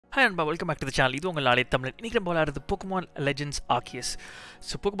Hi and welcome back to the channel. இது உங்கள் நாளை தமிழ். இன்னைக்கு நம்ம விளையாடுறது Pokemon Legends Arceus.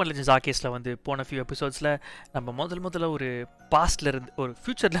 So Pokemon Legends Arceusல வந்து போன ஃபியூ எபிசோட்ஸில் நம்ம முதல்ல ஒரு பாஸ்ட்ல இருந்து ஒரு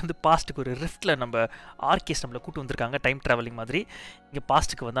ஃபியூச்சர்லேருந்து பாஸ்ட்டுக்கு ஒரு ரிஃப்ட்டில் நம்ம ஆர்கேஸ் நம்மளை கூட்டு வந்திருக்காங்க டைம் ட்ராவலிங் மாதிரி. இங்கே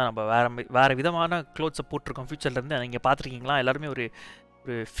பாஸ்ட்டுக்கு வந்தால் நம்ம வேறு விதமான க்ளோத்ஸை போட்டிருக்கோம் ஃபியூச்சர்லேருந்து. நீங்கள் பார்த்துருக்கீங்களா எல்லாருமே ஒரு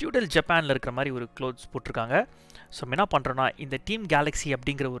ஃபியூடல் ஜப்பானில் இருக்கிற மாதிரி ஒரு க்ளோத்ஸ் போட்டிருக்காங்க. ஸோ நம்ம என்ன பண்ணுறோன்னா இந்த டீம் கேலக்ஸி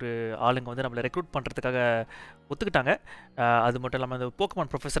அப்படிங்கிற ஒரு ஆளுங்க வந்து நம்மளை ரெக்ரூட் பண்ணுறதுக்காக ஒத்துக்கிட்டாங்க. அது மட்டும் இல்லாமல் அந்த போக்கமான்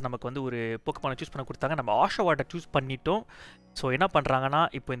ப்ரொஃபஸர் நமக்கு வந்து ஒரு போக்கமானை சூஸ் பண்ண கொடுத்தாங்க. நம்ம ஆஷாவாட்டை சூஸ் பண்ணிட்டோம். ஸோ என்ன பண்ணுறாங்கன்னா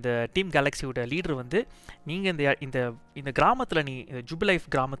இப்போ இந்த டீம் கேலக்ஸியோட லீடர் வந்து நீங்கள் இந்த கிராமத்தில் நீ ஜுபிலைஃப்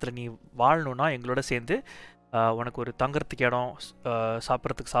கிராமத்தில் நீ வாழணுன்னா எங்களோட சேர்ந்து உனக்கு ஒரு தங்குறதுக்கு இடம்,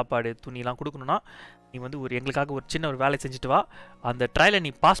 சாப்பிட்றதுக்கு சாப்பாடு, துணிலாம் கொடுக்கணுன்னா நீ வந்து எங்களுக்காக ஒரு சின்ன ஒரு வேலை செஞ்சுட்டு வா. அந்த ட்ரையலை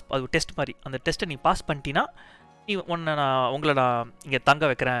நீ பாஸ், அது ஒரு டெஸ்ட் மாதிரி, அந்த டெஸ்ட்டை நீ பாஸ் பண்ணிட்டீன்னா நீ உங்களை நான் இங்கே தங்க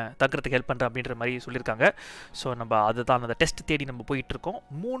வைக்கிறேன், தங்குறதுக்கு ஹெல்ப் பண்ணுறேன் அப்படின்ற மாதிரி சொல்லியிருக்காங்க. ஸோ நம்ம அதுதான் அந்த டெஸ்ட் தேடி நம்ம போயிட்டுருக்கோம்.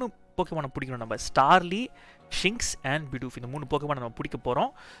 3 போக்கமானை பிடிக்கணும் நம்ம. ஸ்டார்லி, ஷிங்க்ஸ் அண்ட் பிடூஃப், இந்த 3 போக்கமானை நம்ம பிடிக்க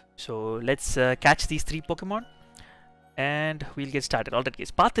போகிறோம். So let's catch these 3 Pokémon and we'll get started. Alright guys,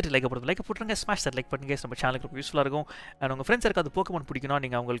 பார்த்துட்டு லைக் போட்டுருங்க, ஸ்மாஷ் தட் லைக் பண்ணுங்க. நம்ம சேனலுக்கு ரொம்ப யூஸ்ஃபுல்லாக இருக்கும். அண்ட் உங்கள் ஃப்ரெண்ட்ஸ் இருக்க அது போக்கமான் பிடிக்கணும்,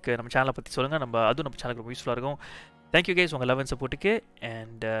 நீங்கள் அவங்களுக்கு நம்ம சேனலை பற்றி சொல்லுங்கள். அதுவும் நம்ம சேனலுக்கு ரொம்ப யூஸ்ஃபுல்லாக இருக்கும். தேங்க்யூ கைஸ் உங்கள் லவ் அண்ட் சப்போர்ட்டுக்கு.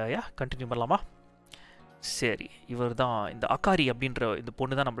 அண்ட் கண்டினியூ பண்ணலாமா? சரி, இவர் தான் இந்த அக்காரி அப்படின்ற இந்த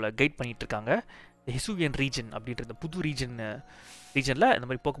பொண்ணு தான் நம்மளை கைட் பண்ணிகிட்டு இருக்காங்க. இந்த ஹிசூயன் ரீஜன் அப்படின்ற இந்த புது ரீஜனில் இந்த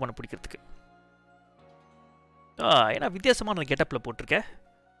மாதிரி போக்கமானை பிடிக்கிறதுக்கு. ஏன்னா வித்தியாசமான கெட்டப்பில் போட்டிருக்கேன்.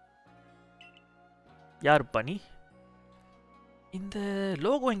 யாருப்பா நீ? இந்த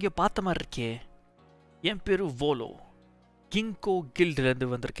லோகோ எங்கேயோ பார்த்த மாதிரி இருக்கே. என் பேரு வோலோ, கிங்கோ கில்டுலேருந்து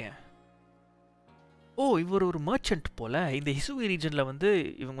வந்திருக்கேன். ஓ, இவர் ஒரு மர்ச்சன்ட் போல். இந்த ஹிசுவி ரீஜனில் வந்து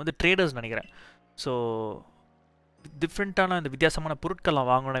இவங்க வந்து ட்ரேடர்ஸ் நினைக்கிறேன். ஸோ டிஃப்ரெண்ட்டான இந்த வித்தியாசமான பொருட்கள்லாம்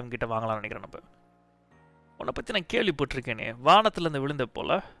வாங்கணும் இவங்ககிட்ட வாங்கலாம்னு நினைக்கிறேன். நம்ம உன்னை பற்றி நான் கேள்விப்பட்டிருக்கேனே, வானத்துலேருந்து விழுந்த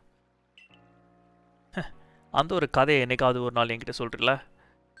போல். அந்த ஒரு கதையை என்னைக்காவது ஒரு நாள் என்கிட்ட சொல்கிறீங்களா?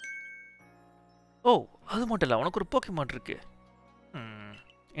 ஓ, அது மட்டும் இல்லை, உனக்கு ஒரு போக்கமான் இருக்கு.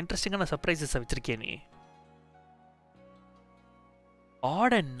 இன்ட்ரெஸ்டிங்கான சர்ப்ரைசஸை வச்சிருக்கே நீ.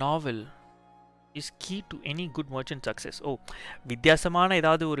 Add and novel is key to any good merchant success. ஓ, வித்தியாசமான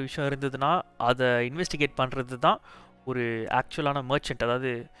ஏதாவது ஒரு விஷயம் இருந்ததுன்னா அதை இன்வெஸ்டிகேட் பண்ணுறது தான் ஒரு ஆக்சுவலான மர்ச்சன்ட்,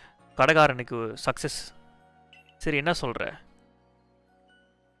 அதாவது கடைக்காரனுக்கு சக்ஸஸ். சரி, என்ன சொல்கிற?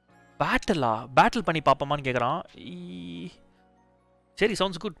 பேட்டில் பண்ணி பார்ப்போமான்னு கேட்குறான். சரி,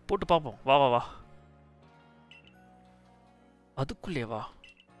 சவுண்ட்ஸ் குட், போட்டு பார்ப்போம். வா வா வா. அதுக்குள்ளே வா.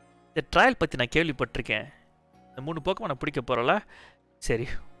 இந்த ட்ரையல் பற்றி நான் கேள்விப்பட்டிருக்கேன். இந்த 3 போக்கமானை பிடிக்க போகிறல. சரி,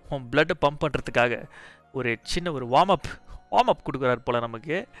 உன் பிளட்டை பம்ப் பண்ணுறதுக்காக ஒரு சின்ன ஒரு வார்ம் அப் கொடுக்குறாரு போல்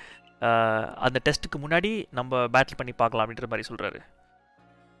நமக்கு. அந்த டெஸ்ட்டுக்கு முன்னாடி நம்ம பேட்டில் பண்ணி பார்க்கலாம் அப்படின்ற மாதிரி சொல்கிறாரு.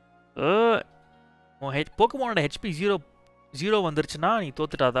 உன் போக்கமானோட ஹெச்பி 0 வந்துருச்சுன்னா நீ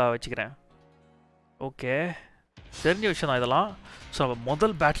தோத்துட்டாதான் வச்சுக்கிறேன். ஓகே, தெரிஞ்ச விஷயம் தான் இதெல்லாம். ஸோ நம்ம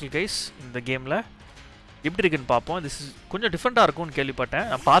முதல் பேட்டில் கைஸ் இந்த கேமில் எப்படி இருக்குன்னு பார்ப்போம். திஸ் கொஞ்சம் டிஃப்ரெண்ட்டாக இருக்கும்னு கேள்விப்பட்டேன்.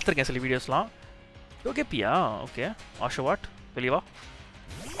 நான் பார்த்துருக்கேன் சில வீடியோஸ்லாம். ஓகே பியா, ஓகே. ஆஷாவாட் வெளியே வா.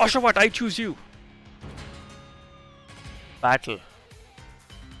 ஆஷாவாட், ஐ சூஸ் யூ. பேட்டில்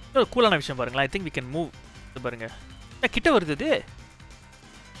கூலான விஷயம் பாருங்களேன். I think we can move. இது பாருங்க, கிட்ட வருது இது.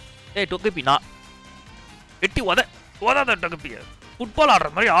 டொகப்பி, நான் வெட்டி உதாத டொகப்பிய. ஃபுட்பால்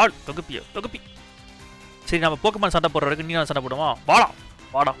ஆடுற மாதிரி ஆள் டொகப்பி. சரி, நம்ம போக்கமான் சண்டை போடுற வரைக்கும் நீ நான் சண்டை போடுமா?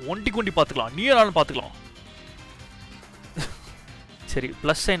 வாடா ஒண்டி பார்த்துக்கலாம், நீ நானும் பார்த்துக்கலாம். சரி,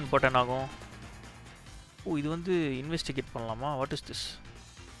 ப்ளஸ் சைன் போட்டேன் ஆகும். ஓ, இது வந்து இன்வெஸ்டிகேட் பண்ணலாமா? What is this?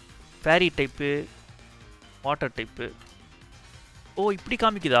 Fairy type, water type. ஓ, இப்படி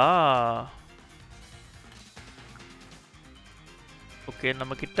காமிக்குதா? ஓகே,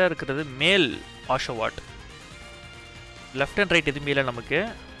 நம்ம கிட்ட இருக்கிறது மேல் ஆஷாவாட். லெஃப்ட் அண்ட் ரைட் எதுவுமே இல்லை நமக்கு.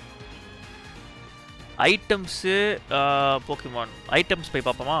 ஐட்டம்ஸு, போக்கமான் ஐட்டம்ஸ் போய்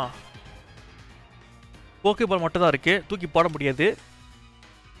பார்ப்போமா? போக்கமான் மட்டும் தான் இருக்குது, தூக்கி போட முடியாது.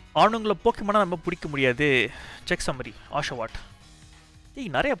 ஆணுங்களை போக்கமானா நம்ம பிடிக்க முடியாது. Check summary ஆஷாவாட்.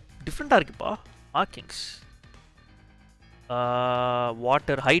 நிறைய டிஃப்ரெண்ட்டாக இருக்குப்பா. Markings,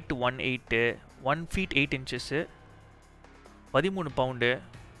 water height 1.8, 1 feet 8 inches, 13 pound.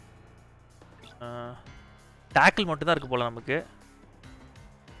 Tackle மட்டும் தான் இருக்குது போல் நமக்கு.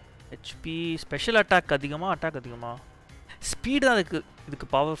 ஹெச்பி, ஸ்பெஷல் அட்டாக் அதிகமாக. ஸ்பீடு தான் இதுக்கு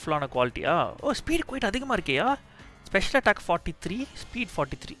பவர்ஃபுல்லான குவாலிட்டியா? ஓ, ஸ்பீடு குவைட் அதிகமாக இருக்கேயா? Special attack 43, speed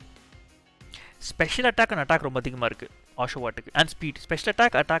 43. Special attack and attack ரொம்ப அதிகமாக இருக்குது ஆஷாவாட்டுக்கு. And speed, special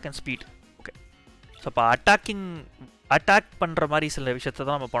attack and speed. Okay, so இப்போ அட்டாக் பண்ணுற மாதிரி சில விஷயத்தை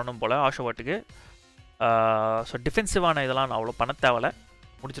தான் நம்ம பண்ணணும் போல் ஆஷாவாட்டுக்கு. ஸோ டிஃபென்சிவான இதெல்லாம் நான் அவ்வளோ பண்ண தேவையில்ல,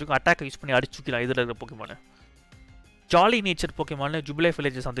 முடிச்சிருக்கோம். அட்டாக்கை யூஸ் பண்ணி அடிச்சுக்கலாம் இதில் இருக்கிற போக்கமானு. Jolly nature Pokemon ஜூபிலே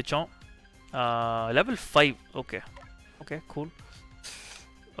village சந்திச்சோம். Level 5. Okay okay cool.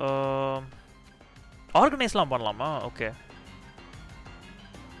 ஆர்கனைஸ்லாம் பண்ணலாமா? ஓகே.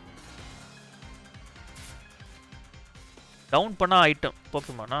 டவுன் பண்ணால் ஐட்டம்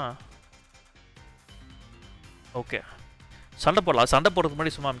போக்கேமானா? ஓகே சண்டை போடலாம். சண்டை போடுறதுக்கு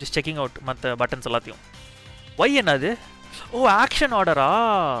முன்னாடி சும்மா ஜஸ்ட் செக்கிங் அவுட் மற்ற பட்டன்ஸ் எல்லாத்தையும். ஒய் என்னது? ஓ ஆக்ஷன் ஆர்டரா?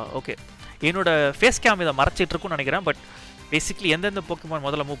 ஓகே என்னோட ஃபேஸ் கேம் இதை மறைச்சிட்டு இருக்கும்னு நினைக்கிறேன். பட் பேசிக்லி எந்தெந்த போக்கேமான்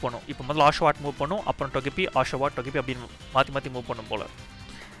முதல்ல மூவ் பண்ணும். இப்போ முதல்ல ஆஷோவாட் மூவ் பண்ணும், அப்புறம் டொகெப்பி, ஆஷோவாட், டொகெப்பி அப்படின்னு மாற்றி மாற்றி மூவ் பண்ணும் போல்.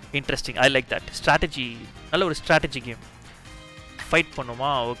 Interesting. I like that strategy. நல்ல ஒரு ஸ்ட்ராட்டஜி கேம். ஃபைட்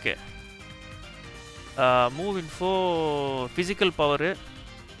பண்ணுமா? Okay. Move info physical power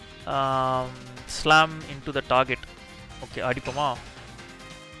slam into the target. Okay அடிப்போமா?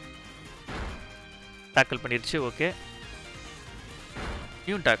 Tackle பண்ணிருச்சு. Okay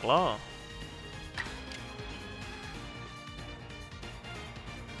new டேக்கிளா?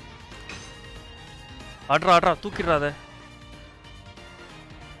 ஆட்ரா தூக்கிடுறாத.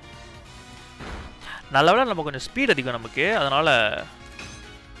 நல்ல வேளை நம்ம கொஞ்சம் ஸ்பீட் அதிகம் நமக்கு, அதனால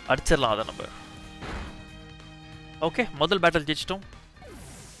அடிச்சிடலாம் அதை நம்ம. ஓகே முதல் பேட்டில் ஜெயிச்சிட்டோம்.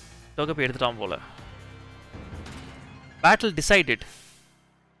 டொகெப்பி எடுத்துட்டான் போல. Battle decided.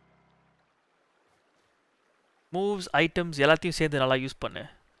 மூவ்ஸ் ஐட்டம்ஸ் எல்லாத்தையும் சேர்ந்து நல்லா யூஸ் பண்ணு.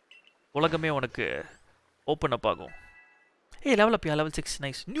 உலகமே உனக்கு ஓப்பன் அப் ஆகும். ஏய் level up yeah, level 6.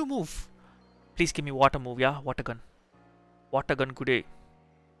 Nice. New move. Please give me water move yeah. Water கன் குடே.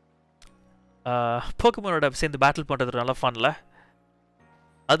 போக்கேமானோட சேர்ந்து பேட்டில் பண்ணுறது நல்லா ஃபன்ல.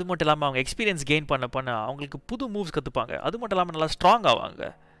 அது மட்டும் இல்லாமல் அவங்க எக்ஸ்பீரியன்ஸ் கெயின் பண்ண அவங்களுக்கு புது மூவ்ஸ் கற்றுப்பாங்க. அது மட்டும் இல்லாமல் நல்லா ஸ்ட்ராங் ஆவாங்க.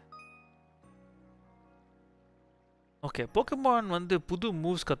 ஓகே போக்கேமான் வந்து புது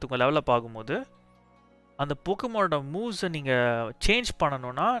மூவ்ஸ் கற்றுக்கும் லெவலப் ஆகும்போது. அந்த போக்கேமானோட மூவ்ஸை நீங்கள் சேஞ்ச்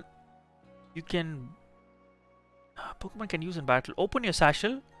பண்ணணும்னா you can Pokemon can use in battle. Open your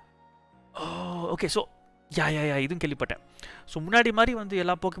சாஷல். Okay so yeah இதுவும் கேள்விப்பட்டேன். ஸோ முன்னாடி மாதிரி வந்து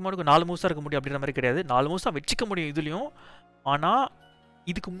எல்லா போக்கேமானுக்கும் 4 மூவ்ஸ் தான் இருக்க முடியும் அப்படின்ற மாதிரி கிடையாது. 4 மூவ்ஸ் தான் வச்சுக்க முடியும் இதுலேயும். ஆனால்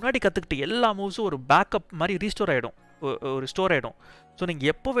இதுக்கு முன்னாடி கற்றுக்கிட்ட எல்லா மூவ்ஸும் ஒரு பேக்கப் மாதிரி ரீஸ்டோர் ஆகிடும், ஒரு ஸ்டோர் ஆகிடும். ஸோ நீங்கள்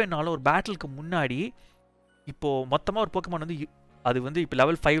எப்போ வேணாலும் ஒரு பேட்டிலுக்கு முன்னாடி இப்போது மொத்தமாக ஒரு போக்கேமான் வந்து அது வந்து இப்போ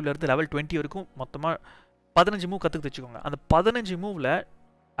லெவல் 5லேருந்து லெவல் 20 வரைக்கும் மொத்தமாக 15 மூவ் கற்றுக்கிட்டு வச்சுக்கோங்க. அந்த 15 மூவில்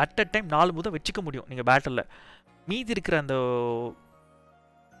அட் அ டைம் 4 மூவ் தான் வச்சுக்க முடியும் நீங்கள் பேட்டிலில். மீதி இருக்கிற அந்த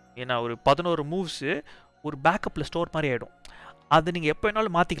ஏன்னா ஒரு 11 மூவ்ஸு ஒரு பேக்கப்பில் ஸ்டோர் மாதிரி ஆகிடும். அதை நீங்கள் எப்போ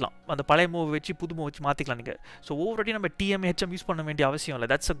வேணாலும் மாற்றிக்கலாம். அந்த பழைய மூவ் வச்சு புது மூவ் வச்சு மாற்றிக்கலாம் நீங்கள். ஸோ ஒவ்வொரு நம்ம டிஎம் ஹெச்எம் யூஸ் பண்ண வேண்டிய அவசியம் இல்லை.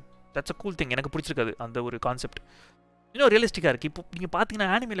 That's a cool thing. எனக்கு பிடிச்சிருக்காது அந்த ஒரு கான்செப்ட். இன்னும் ரியலிஸ்டிக்காக இருக்குது. இப்போ நீங்கள் பார்த்தீங்கன்னா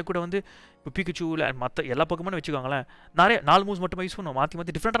ஆனிமேல கூட வந்து இப்போ பிகச்சூவில் மற்ற எல்லா பக்கமும் வச்சுக்கோங்களேன், நிறைய 4 மூவ்ஸ் மட்டும் யூஸ் பண்ணுவோம்.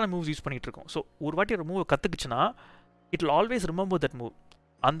 மாற்றி டிஃப்ரெண்ட்டான மூவ்ஸ் யூஸ் பண்ணிகிட்டு இருக்கோம். ஸோ ஒரு வாட்டி ஒரு மூவை கற்றுக்குச்சுன்னா it will always remember that move.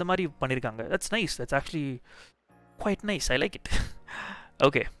 அந்த மாதிரி பண்ணியிருக்காங்க. That's nice. That's actually quite nice. I like it.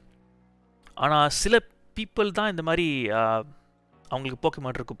 Okay ஆனால் சில பீப்புள் தான் இந்த மாதிரி அவங்களுக்கு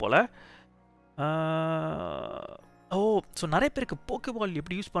போக்கேமான் இருக்கு போல். ஸோ நிறைய பேருக்கு போக்கேபால்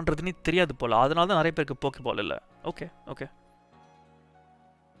எப்படி யூஸ் பண்ணுறதுன்னு தெரியாது போல். அதனால தான் நிறைய பேருக்கு போக்கேபால் இல்லை. ஓகே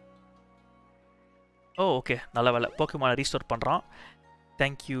ஓகே நல்ல வேலை. போக்கேமானை ரீஸ்டோர் பண்ணுறான்.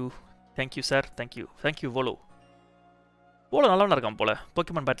 Thank you sir. தேங்க்யூ வோலோ நல்லா இருக்கான் போல்.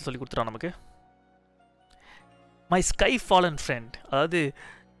 போக்கேமான் பேட்டில் சொல்லி கொடுத்துட்டான் நமக்கு. My sky fallen friend. அதாவது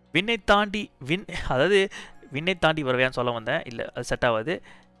விண்ணை தாண்டி வரவையான்னு சொல்ல வந்தேன். இல்லை அது செட் ஆகாது.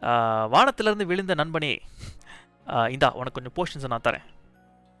 வானத்திலேருந்து விழுந்த நண்பனே, இந்தா உனக்கு கொஞ்சம் போர்ஷன்ஸை நான் தரேன்.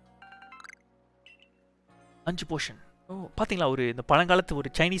 5 போர்ஷன். பார்த்தீங்களா ஒரு இந்த பழங்காலத்து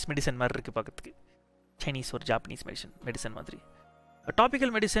ஒரு சைனீஸ் மெடிசன் மாதிரி இருக்குது பார்க்கறதுக்கு. சைனீஸ் ஒரு ஜாப்பனீஸ் மெடிசன் மாதிரி.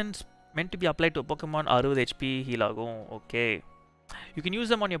 Topical medicines meant to be apply to Pokemon. 60 HP heel ஆகும். Okay you can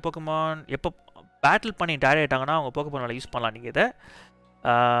use them on your Pokemon. எப்போ பேட்டில் பண்ணி டயர்ட் ஆகிட்டாங்கன்னா அவங்க போக்கேமானில் யூஸ் பண்ணலாம் நீங்கள் இதை.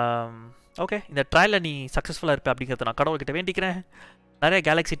 ஓகே இந்த ட்ரையலில் நீ சக்ஸஸ்ஃபுல்லாக இருப்பேன் அப்படிங்கிறத நான் கடவுள்கிட்ட வேண்டிக்கிறேன். நிறைய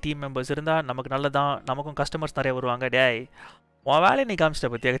கேலக்ஸி டீம் மெம்பர்ஸ் இருந்தால் நமக்கு நல்லதான். நமக்கும் கஸ்டமர்ஸ் நிறைய வருவாங்க. டேய் உன் வேலையை நீ காமிச்சிட்ட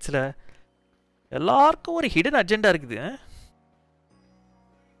பற்றி ஆக்சுவலாக எல்லாருக்கும் ஒரு ஹிடன் அஜெண்டா இருக்குது.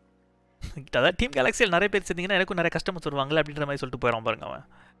 அதான் டீம் கேலக்ஸியில் நிறைய பேர் சேர்ந்தீங்கன்னா எனக்கும் நிறைய கஸ்டமர்ஸ் வருவாங்களே அப்படின்ற மாதிரி சொல்லிட்டு போயிடான் பாருங்க அவன்.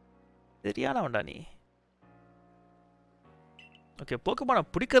 சரியான வேண்டா நீ. ஓகே போக்கேமானை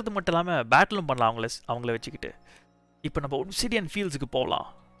பிடிக்கிறது மட்டும் இல்லாமல் பேட்டிலும் பண்ணலாம் அவங்கள வச்சுக்கிட்டு. இப்போ நம்ம ஒப்சிடியன் ஃபீல்ட்ஸுக்கு போகலாம்.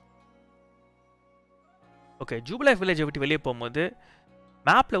 ஓகே ஜூபிலே வில்லேஜை விட்டு வெளியே போகும்போது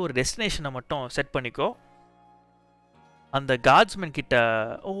மேப்பில் ஒரு டெஸ்டினேஷனை மட்டும் செட் பண்ணிக்கோ. அந்த கார்ட்ஸ்மேன் கிட்ட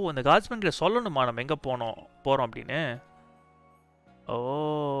அந்த கார்ட்ஸ்மேன் கிட்ட சொல்லணுமா நம்ம எங்கே போகிறோம் அப்படின்னு.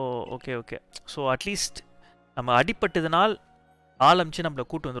 ஓகே ஸோ அட்லீஸ்ட் நம்ம அடிப்பட்டதுனால் ஆரம்பிச்சு நம்மளை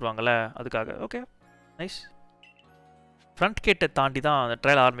கூட்டு வந்துடுவாங்கள்ல அதுக்காக. Okay nice. ஃப்ரண்ட் கேட்டை தாண்டி தான் அந்த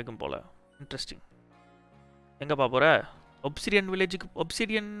ட்ரையல் ஆரம்பிக்கும் போல். இன்ட்ரெஸ்டிங். எங்கப்பா போகிற? ஒப்சிடியன் வில்லேஜுக்கு.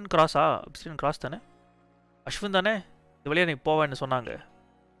 ஒப்சிடியன் கிராஸா? ஒப்சிடியன் கிராஸ் தானே? அஸ்வின் தானே இது வழியாக நீ போவேன்னு சொன்னாங்க.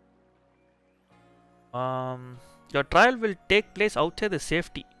 your trial will take place outside the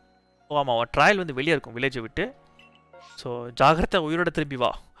safety. ஓ ஆமாம், ட்ரையல் வந்து வெளியே இருக்கும் வில்லேஜை விட்டு. ஸோ ஜாகிரதை, உயிரோட திரும்பி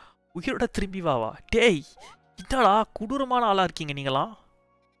வா. உயிரோட திரும்பி வா. டேய், என்னடா கொடூரமான ஆளாக இருக்கீங்க நீங்களாம்.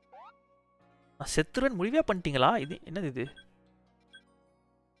 நான் செத்துருவேன் முடிவே பண்ணிட்டீங்களா? இது என்னது இது?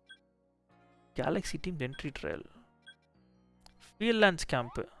 Galaxy team entry trial. ஃபீல்ட்லேண்ட்ஸ்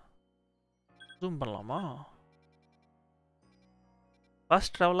camp. Zoom பண்ணலாமா?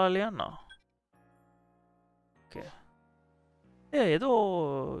 ஃபர்ஸ்ட் ட்ராவலா இல்லையாண்ணா? ஓகே. ஏதோ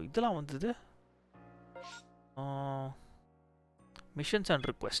இதெல்லாம் வந்தது. Missions and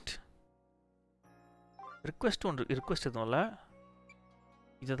request. ரிக்வெஸ்ட் எதுவும் இல்லை.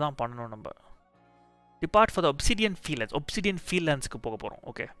 இதை தான் பண்ணணும் நம்ம. Depart for the Obsidian fields. Obsidian ஃபீல்ட்ஸ்க்கு போக போகிறோம்.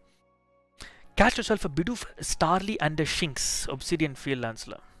 Okay. Catch your self bit of ஸ்டார்லி and ஷிங்க்ஸ் Obsidian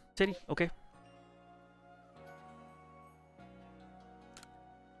ஃபீல்ட்ஸில். சரி, ஓகே.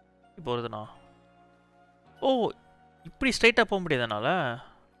 போகிறதுண்ணா? ஓ, இப்படி ஸ்ட்ரைட்டாக போக முடியாதனால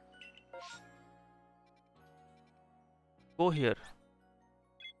கோ ஹியர்.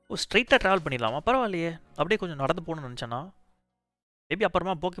 ஓ, ஸ்ட்ரைட்டாக ட்ராவல் பண்ணிடலாமா? பரவாயில்லையே. அப்படியே கொஞ்சம் நடந்து போகணும்னு நினச்சேன்னா. மேபி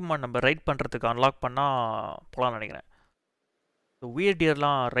அப்புறமா போக்கிமான் நம்ம ரைட் பண்ணுறதுக்கு அன்லாக் பண்ணால் போகலான்னு நினைக்கிறேன். வியர்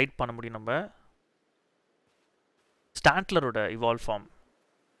டியர்லாம் ரைட் பண்ண முடியும் நம்ம. ஸ்டாண்ட்லரோட இவால்வ் ஃபார்ம்.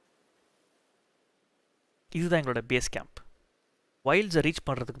 இதுதான் எங்களோட பேஸ் கேம்ப். வைல்ட்ஸை ரீச்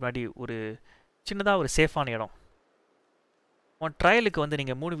பண்ணுறதுக்கு முன்னாடி ஒரு சின்னதாக ஒரு சேஃபான இடம். உன் ட்ரையலுக்கு வந்து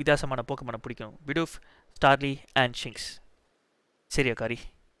நீங்கள் 3 வித்தியாசமான போக்கமான பிடிக்கணும். பிடூஃப், ஸ்டார்லி அண்ட் ஷிங்க்ஸ். சரியா காரி?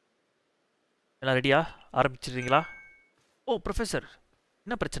 எல்லாம் ரெடியா? ஆரம்பிச்சிடுறீங்களா? ஓ ப்ரொஃபஸர்,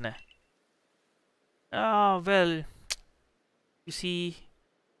 என்ன பிரச்சனை? Well, you see,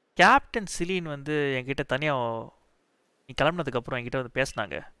 captain Cillian வந்து என்கிட்ட தனியாக நீ கிளம்புனதுக்கப்புறம் என்கிட்ட வந்து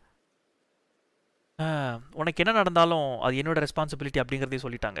பேசினாங்க. உனக்கு என்ன நடந்தாலும் அது என்னோட ரெஸ்பான்சிபிலிட்டி அப்படிங்கிறதையும்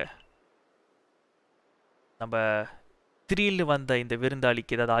சொல்லிட்டாங்க. நம்ம திடீர்னு வந்த இந்த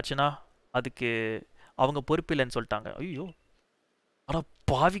விருந்தாளிக்கு ஏதாவது ஆச்சுன்னா அதுக்கு அவங்க பொறுப்பு இல்லைன்னு சொல்லிட்டாங்க. ஐயோ, ஆனால்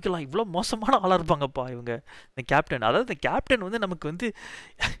பாவிக்கலாம், இவ்வளோ மோசமான ஆளாக இருப்பாங்கப்பா இவங்க. இந்த கேப்டன், அதாவது இந்த கேப்டன் வந்து நமக்கு வந்து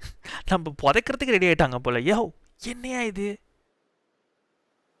நம்ம புதைக்கிறதுக்கு ரெடி ஆகிட்டாங்க போல. யோ, என்னையா இது?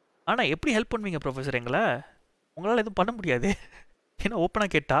 ஆனால் எப்படி ஹெல்ப் பண்ணுவீங்க ப்ரொஃபஸர் எங்களை? உங்களால் எதுவும் பண்ண முடியாது. ஏன்னா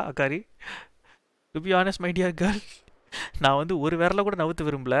ஓப்பனாக கேட்டா அக்காரி. To be honest my dear girl, நான் வந்து ஒரு விரலை கூட நவுத்து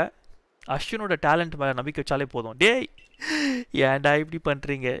விரும்பல. அஸ்வினோட டேலண்ட் மேலே நம்பிக்கை வச்சாலே போதும். டேய், ஏன்டா இப்படி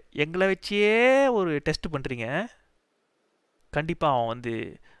பண்ணுறீங்க? எங்களை வச்சே ஒரு டெஸ்ட் பண்ணுறீங்க. கண்டிப்பாக அவன் வந்து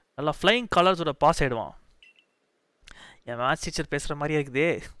நல்லா ஃப்ளையிங் கலர்ஸோட பாஸ் ஆகிடுவான். என் மேத்ஸ் டீச்சர் பேசுகிற மாதிரியே இருக்குதே.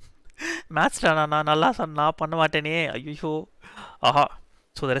 மேத்ஸ்டா நான் நல்லா நான் பண்ண மாட்டேனே. ஐயோ, ஆஹா.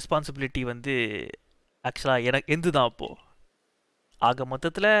 ஸோ த ரெஸ்பான்சிபிலிட்டி வந்து ஆக்சுவலாக எனக்கு எந்து தான் அப்போது. ஆக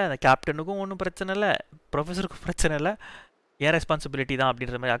மொத்தத்தில் அந்த கேப்டனுக்கும் ஒன்றும் பிரச்சனை இல்லை, ப்ரொஃபஸருக்கும் பிரச்சனை இல்லை, என் ரெஸ்பான்சிபிலிட்டி தான்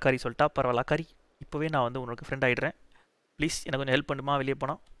அப்படின்ற மாதிரி அக்காரி சொல்லிட்டா. பரவாயில்ல அக்காரி, இப்போவே நான் வந்து உனக்கு ஃப்ரெண்ட் ஆகிடுறேன். ப்ளீஸ் எனக்கு கொஞ்சம் ஹெல்ப் பண்ணுமா வெளியே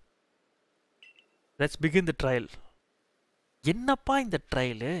போனால்? Let's begin the trial. என்னப்பா இந்த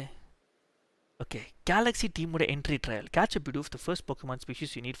ட்ரையலு? ஓகே, கேலக்ஸி டீமோட entry trial. Catch a bit of the first Pokémon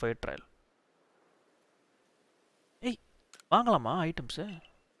species you need for your trial. ஏய், வாங்கலாமா ஐட்டம்ஸு?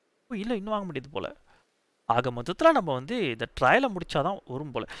 ஓ இல்லை, இன்னும் வாங்க முடியாது போல். ஆக மொத்தத்தில் நம்ம வந்து இந்த ட்ரையலை முடிச்சாதான்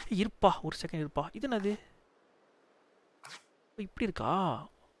வரும் போல். இருப்பா, ஒரு செகண்ட் இருப்பா. இது என்னது இப்படி இருக்கா?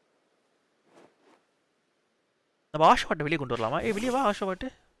 நம்ம ஆஷவாட்டை வெளியே கொண்டு வரலாமா? ஏய் வெளியே வா ஆஷவாட்டு.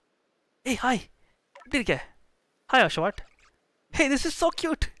 ஏய் ஹாய், எப்படி இருக்க? Hi ஆஷவாட். Hey, this is so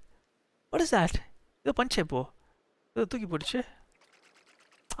cute. What is that? இதை பஞ்சே இப்போ இதை தூக்கி போட்டுச்சு.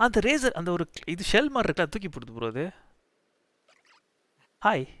 அந்த ரேசர், அந்த ஒரு இது ஷெல் மாதிரி இருக்குல்ல, தூக்கி போடுது ப்ரோ அது.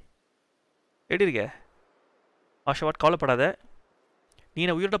 ஹாய், எப்படி இருக்க ஆஷவாட்? கவலைப்படாத, நீ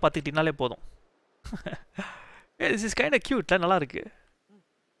என்ன உயிரோட பார்த்துக்கிட்டீங்கனாலே போதும். திஸ் இஸ் கைண்ட் ஆஃப் க்யூட்ல, நல்லா இருக்கு.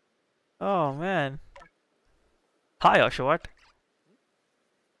 ஓ மேன், ஹாய் ஆஷவாட்.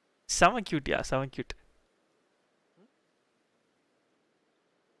 செம க்யூட்யா, செம க்யூட்.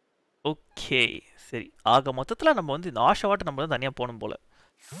 ஓகே சரி, ஆக மொத்தத்தில் நம்ம வந்து இந்த ஆஷவாட்டை நம்ம வந்து தனியாக போகணும் போல்.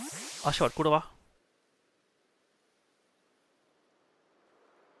 ஆஷவாட் கூட வா.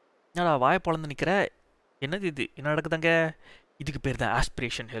 என்னடா வாயை பொழந்து நிற்கிற? என்னது இது? என்ன நடக்குதாங்க? இதுக்கு பேர் தான்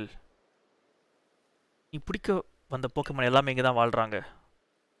ஆஸ்பிரேஷன் ஹில். நீ பிடிக்க வந்த போக்கமான் எல்லாமே இங்கே தான் வாழ்கிறாங்க.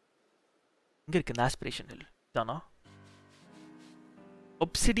 இங்கே இருக்கு இந்த ஆஸ்பிரேஷன் ஹில் தானா?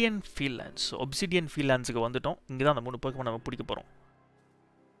 Obsidian fields. ஒப்சிடியன் ஃபீல்ட்ஸுக்கு வந்துட்டோம். இங்கே தான் அந்த 3 போக்கமான் நம்ம பிடிக்க போகிறோம்.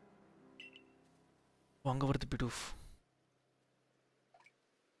 அங்கே வருது பிடூஃப்.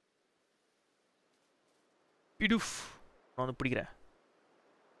 பிடூஃப் நான் வந்து பிடிக்கிறேன்.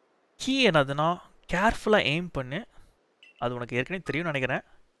 கீ என்னதுன்னா கேர்ஃபுல்லாக எய்ம் பண்ணு. அது உனக்கு ஏற்கனவே தெரியும்னு நினைக்கிறேன்.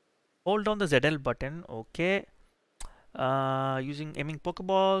 Hold down the ZL button. Okay. Using aiming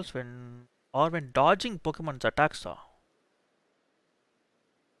Pokeballs when dodging Pokemon's attacks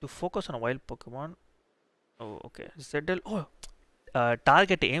to focus on a wild Pokemon. Oh, okay. ZL. Oh,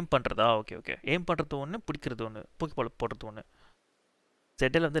 target aim பண்ணுறதா? Okay okay. எய்ம் பண்ணுறது ஒன்று, பிடிக்கிறது ஒன்று, Pokeball போடுறது ஒன்று.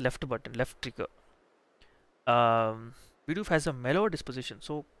 ZL வந்து left button, left trigger. Bidoof has a mellow disposition.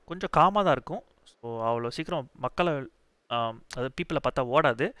 So கொஞ்சம் காமாக தான் இருக்கும். ஸோ அவ்வளோ சீக்கிரம் மக்களை அதாவது பீப்புளை பார்த்தா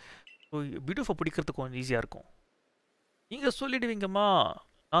ஓடாது. ஸோ Bidoof பிடிக்கிறதுக்கு கொஞ்சம் ஈஸியாக இருக்கும். நீங்கள் சொல்லிடுவீங்கம்மா,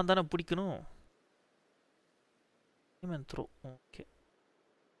 நான் தானே பிடிக்கணும். த்ரோ. ஓகே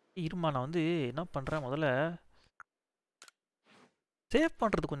இருமா, நான் வந்து என்ன பண்ணுறேன், முதல்ல சேவ்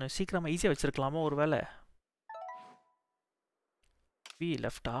பண்ணுறது கொஞ்சம் சீக்கிரமாக ஈஸியாக வச்சுருக்கலாமா ஒரு வேளை. பி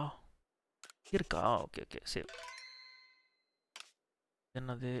லெஃப்டா இருக்கா? Okay okay save.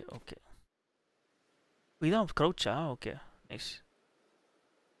 என்னது? ஓகே இதான் க்ரௌச்சா? Okay nice.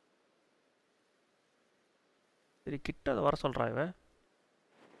 சரி கிட்ட அதை வர சொல்கிறா இவ.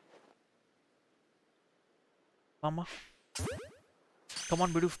 ஆமா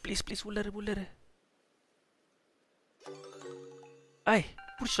கமான் Bidoof ப்ளீஸ் ப்ளீஸ் உள்ளரு. ஐய்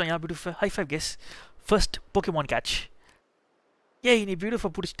பிடிச்சிட்டோம் யா Bidoof. High five guess. First Pokemon catch. ஏய் நீ Bidoof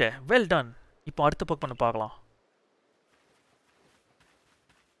பிடிச்சிட்ட, வெல் டன். இப்போ அடுத்த Pokemon பார்க்கலாம்.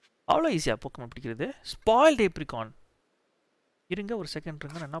 அவ்வளோ ஈஸியாக Pokemon பிடிக்கிறது. ஸ்பாயில்ட் ஏப்ரிகான். இருங்க ஒரு செகண்ட்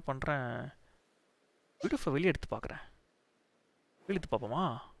இருங்க, நான் என்ன பண்ணுறேன், Bidoof வெளியே எடுத்து பார்க்குறேன். வெளியே பார்ப்போமா?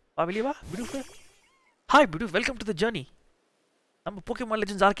 வெளியே வா Bidoof. Hi Bidoof, welcome to the journey. நம்ம Pokemon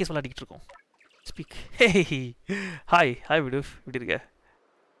Legends Arceus விளையாடிக்கிட்டு இருக்கோம். Speak. Hey hi hi Bidoof, எப்படி இருக்க?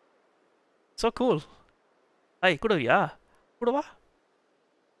 So cool. ஹாய் கூட வரியா? கூட வா.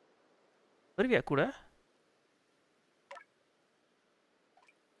 வருவியா கூட?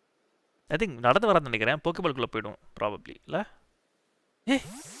 ஐ திங்க் நடந்து வரான்னு நினைக்கிறேன். போக்கேபால்குள்ளே போய்டும் ப்ராபப்ளி இல்லை? ஏ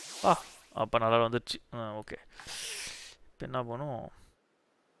வா. அப்போ நல்லா வந்துடுச்சு. ஓகே இப்போ என்ன பண்ணும்,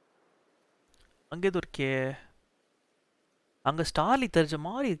 அங்கே எதுவும் இருக்கே, அங்கே ஸ்டார்லி தெரிஞ்ச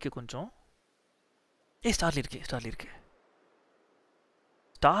மாதிரி இருக்கே கொஞ்சம். ஸ்டார்லி இருக்கு.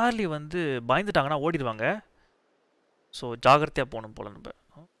 ஸ்டார்லி வந்து பயந்துட்டாங்கன்னா ஓடிடுவாங்க. ஸோ ஜாகிரதையாக போகணும் போல நம்ம.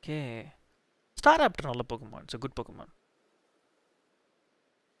 ஓகே ஸ்டார் ஆப்டர் நல்ல Pokemon, இட்ஸ் குட் Pokemon.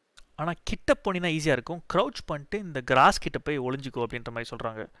 ஆனால் கிட்ட போனீங்கன்னா ஈஸியாக இருக்கும். க்ரௌச் பண்ணிட்டு இந்த கிராஸ் கிட்ட போய் ஒளிஞ்சிக்கோ அப்படின்ற மாதிரி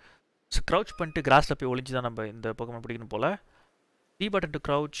சொல்கிறாங்க. ஸோ க்ரௌச் பண்ணிட்டு கிராஸில் போய் ஒளிஞ்சு தான் நம்ம இந்த Pokemon பிடிக்கணும் போல். B button to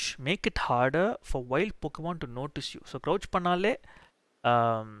crouch, make it harder for wild Pokemon to notice you. So crouch பண்ணாலே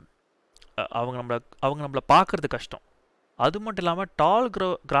அவங்க நம்மளை பார்க்குறது கஷ்டம். அது மட்டும் இல்லாமல் டால்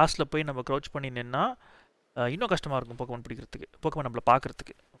கிராஸில் போய் நம்ம க்ரௌச் பண்ணி நின்னா இன்னும் கஷ்டமாக இருக்கும் Pokemon பிடிக்கிறதுக்கு, Pokemon நம்மளை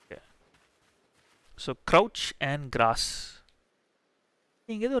பார்க்குறதுக்கு. Okay so crouch and cross.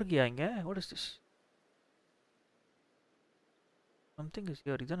 நீங்கள் எதுவும் இருக்கியா இங்கே? What is this? Something is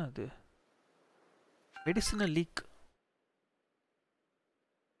here. இதுதானே அது மெடிசினல் லீக்.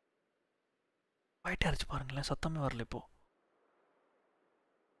 ஒயிட் அரைச்சு பாருங்களேன், சத்தமே வரல இப்போ.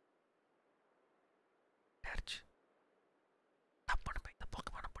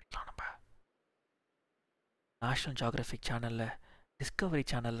 நேஷனல் ஜியோகிராஃபிக் சேனலில் டிஸ்கவரி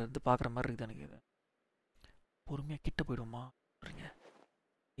சேனலில் இருந்து பார்க்குற மாதிரி இருக்குது எனக்கு. இது பொறுமையாக கிட்ட போயிடுமா? சொல்கிறீங்க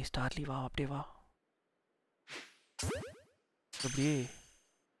ஏ ஸ்டார்லி வா, அப்படியே வா, அப்படியே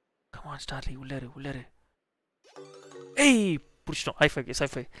கமான் ஸ்டார்லி உள்ளாரு. ஏய் பிடிச்சிட்டோம். Hi-fi case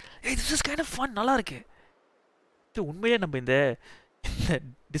hi-fi. ஏய் this is kind of fun. நல்லா இருக்கு. உண்மையே நம்ம இந்த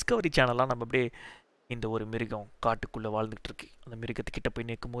டிஸ்கவரி சேனல்லாம் நம்ம அப்படியே இந்த ஒரு மிருகம் காட்டுக்குள்ளே வாழ்ந்துகிட்டு இருக்கு, அந்த மிருகத்துக்கிட்ட போய்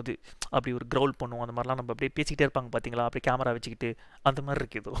நிற்கும் போது அப்படி ஒரு க்ரௌல் பண்ணுவோம், அந்த மாதிரிலாம் நம்ம அப்படியே பேசிக்கிட்டே இருப்பாங்க பார்த்தீங்களா, அப்படியே கேமரா வச்சுக்கிட்டு அந்த மாதிரி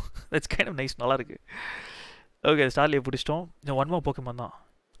இருக்குது. ஏதோ தட்ஸ் கைண்ட் ஆஃப் நைஸ், நல்லா இருக்கு. ஓகே ஸ்டார்லியை பிடிச்சிட்டோம். இந்த ஒன் மோர் Pokemon தான்.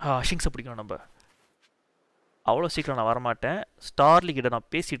 ஷிங்ஸை பிடிக்கணும் நம்ம. அவ்வளோ சீக்கிரம் நான் வரமாட்டேன். ஸ்டார்லி கிட்ட நான்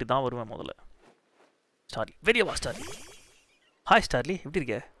பேசிட்டு தான் வருவேன் முதல்ல. ஸ்டார்லி வெளியே வா. ஸ்டார்லி ஹாய் ஸ்டார்லி, எப்படி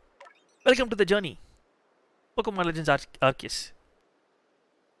இருக்க? Welcome to the journey Pokemon Legends Arceus.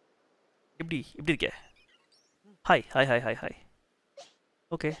 எப்படி இருக்க? Hi hi hi hi hi.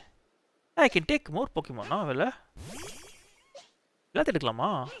 Okay I can take more Pokemon. வெளில எல்லாத்தையும் எடுக்கலாமா?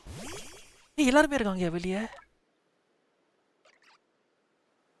 எல்லாருமே இருக்காங்க வெளியே.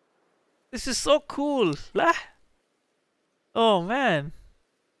 This is so cool. Oh man,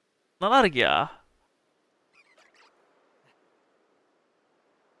 நல்லா இருக்கியா?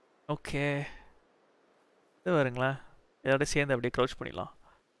 ஓகே இது வருங்களேன், எல்லாரோட சேர்ந்து அப்படியே க்ரௌச் பண்ணிடலாம்.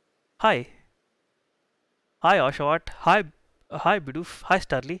 Hi ஆஷாவாட். Hi Bidoof. Hi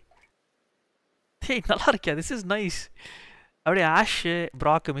ஸ்டார்லி. Hey நல்லா இருக்கியா? This is nice. அப்படியே ஆஷு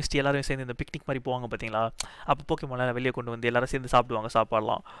ப்ராக்கு மிஸ்டி எல்லாரும் சேர்ந்து இந்த பிக்னிக் மாதிரி போவாங்க பார்த்தீங்களா, அப்போ Pokemonலாம் வெளியே கொண்டு வந்து எல்லாரும் சேர்ந்து சாப்பிடுவாங்க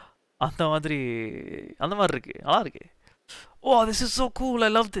சாப்பாடலாம். அந்த மாதிரி அந்த மாதிரி இருக்கு. நல்லா இருக்கு. Oh this is so cool,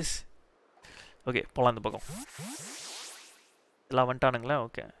 I love this. Okay போகலாம் இந்த பக்கம். எல்லாம் வந்துட்டானுங்களா?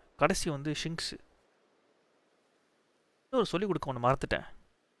 ஓகே. கடைசி வந்து ஷிங்க்ஸு. இன்னொரு சொல்லிக் கொடுக்க ஒன்று மறந்துட்டேன்.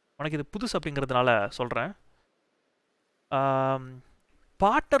 உனக்கு இது புதுசு அப்படிங்கிறதுனால சொல்கிறேன்.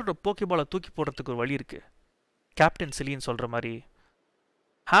 பார்ட்னரோட போக்கிபாலை தூக்கி போடுறதுக்கு ஒரு வழி இருக்குது. கேப்டன் சிலின்னு சொல்கிற மாதிரி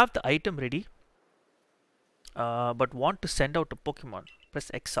have the item ready but want to send out a Pokemon press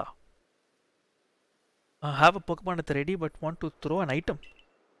exa. Have a Pokemon at ready but want to throw an item.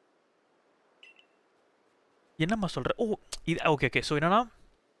 என்னம்மா சொல்கிற? ஓ இது ஓகே ஓகே. ஸோ என்னன்னா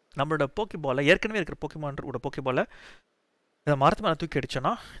நம்மளோட போக்கிபாலை ஏற்கனவே இருக்கிற போக்கிமானோட போக்கிபாலை இந்த மரத்து மேலே தூக்கி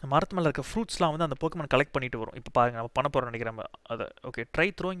அடிச்சோன்னா இந்த மரத்து மேலே இருக்க ஃப்ரூட்ஸ்லாம் வந்து அந்த போக்கிமான் கலெக்ட் பண்ணிட்டு வரும். இப்போ பாருங்க நம்ம பண்ண போகிறோம் நினைக்கிறேன் நம்ம அதை. Okay try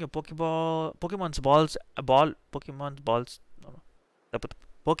throwing Pokémons balls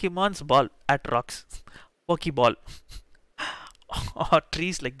Pokemon's ball at rocks. Pokeball. Or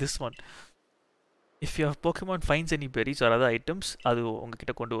trees like this one. If your Pokemon finds any berries or other items, அது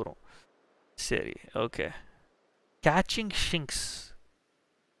உங்ககிட்ட கொண்டு வரும். சரி ஓகே. கேச்சிங் ஷிங்க்ஸ்.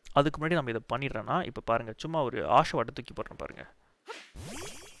 அதுக்கு முன்னாடி நம்ம இதை பண்ணிடுறோன்னா இப்போ பாருங்கள் சும்மா ஒரு ஆஷவாட்டை தூக்கி போடுறோம் பாருங்கள்.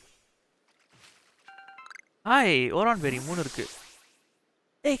 ஹாய் ஓரான் பெரி 3 இருக்கு.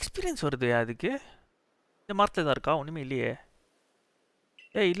 எக்ஸ்பீரியன்ஸ் வருது அதுக்கு. இந்த மரத்தில் தான் இருக்கா? ஒன்றுமே இல்லையே.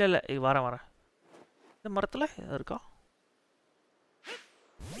 இல்லை இல்லை வரேன். இந்த மரத்தில் எதாவது இருக்கா?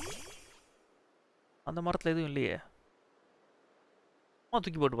 அந்த மரத்தில் எதுவும் இல்லையே.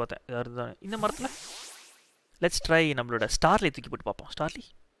 தூக்கி போட்டு பார்த்தேன் ஏதாவது தான். இந்த மரத்தில் லெட்ஸ் ட்ரை நம்மளோட ஸ்டார்லி தூக்கி போட்டு பார்ப்போம். ஸ்டார்லி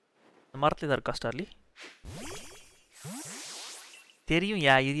இந்த மரத்தில் தான் இருக்கா? ஸ்டார்லி தெரியும்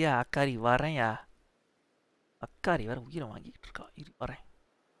யா. இரியா அக்காரி வரேன் யா. அக்காரி வேற உயிரை வாங்கிக்கிட்டு இருக்கா. இரு வரேன்.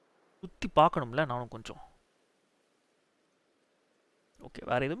 சுற்றி பார்க்கணும்ல நானும் கொஞ்சம். ஓகே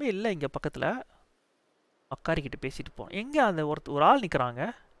வேறு எதுவுமே இல்லை இங்கே பக்கத்தில். அக்காரிக்கிட்ட பேசிட்டு போனோம். எங்கே அந்த ஒரு ஆள் நிற்கிறாங்க.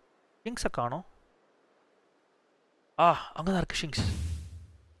 ஷிங்ஸை காணோம். அங்கே தான் இருக்கு ஷிங்ஸ்.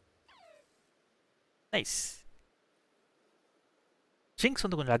 நைஸ். ஷிங்ஸ்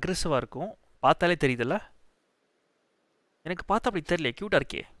வந்து கொஞ்சம் அக்ரெசிவாக இருக்கும். பார்த்தாலே தெரியுதுல்ல? எனக்கு பார்த்தா அப்படி தெரியல. க்யூட்டாக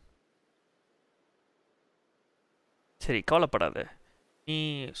இருக்கே. சரி கவலைப்படாத. நீ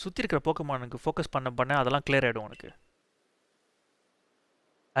சுற்றி இருக்கிற போக்கமானுக்கு ஃபோக்கஸ் பண்ண அதெல்லாம் கிளியர் ஆகிடும் உனக்கு.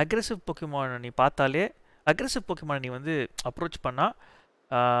 அக்ரெசிவ் போக்கிமான் நீ பார்த்தாலே அக்ரெசிவ் போக்கிமான் நீ வந்து அப்ரோச் பண்ணால்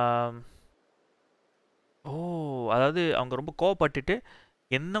அதாவது அவங்க ரொம்ப கோவப்பட்டுட்டு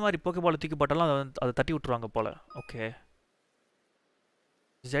எந்த மாதிரி போக்கிபாலை தூக்கி போட்டாலும் அதை தட்டி விட்டுருவாங்க போல். Okay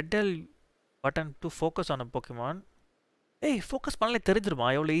ZL button to focus on Pokemon. Focus பண்ணாலே தெரிஞ்சிருமா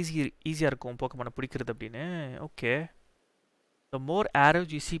எவ்வளோ ஈஸியாக இருக்கும் போக்கிமானை பிடிக்கிறது அப்படின்னு. Okay the more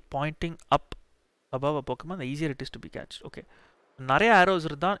arrows you see Poynting up above a Pokemon the easier it is to be catched. Okay நிறைய ஆரோஸ்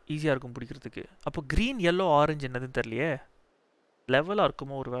இருந்தால் ஈஸியாக இருக்கும் பிடிக்கிறதுக்கு. அப்போ க்ரீன் எல்லோ ஆரஞ்சு என்னதுன்னு தெரியலையே. லெவலாக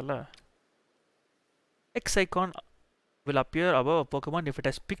இருக்குமோ ஒரு வேலை. X icon will appear above a Pokemon if it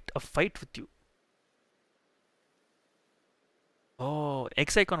has picked a fight with you.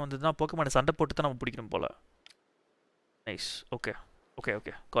 X icon வந்ததுன்னா போக்கமானை சண்டை போட்டு தான் நம்ம பிடிக்கணும் போல். Nice. Okay okay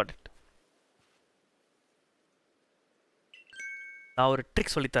okay got it. நான் ஒரு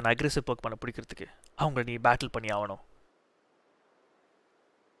ட்ரிக் சொல்லித்தரேன் அக்ரெசிவ் போக்கமானை பிடிக்கிறதுக்கு. அவங்கள நீ பேட்டில் பண்ணி ஆகணும்.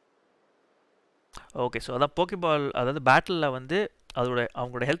 ஓகே ஸோ அதான் போக்கிபால் அதாவது பேட்டிலில் வந்து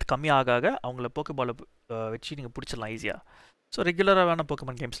அவங்களோட ஹெல்த் கம்மியாக அவங்கள போக்கிபாலை வச்சு நீங்கள் பிடிச்சிடலாம் ஈஸியாக. ஸோ ரெகுலராக வேணால்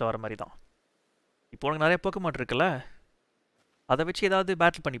போக்கமான் கேம்ஸில் வர மாதிரி தான். இப்போ உனக்கு நிறைய போக்கமான் இருக்குல்ல, அதை வச்சு ஏதாவது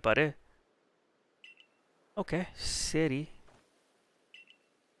பேட்டில் பண்ணிப்பார். ஓகே சரி.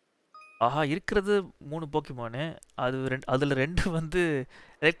 இருக்கிறது 3 போக்கிமானு. அதில் 2 வந்து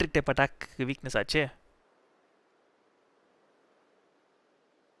எலக்ட்ரிக் டைப் அட்டாக் வீக்னஸ் ஆச்சு.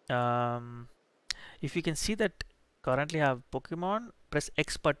 If you can see that currently I have Pokemon, press X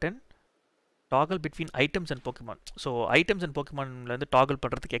button, toggle between items and Pokemon. So items and Pokemon வந்து toggle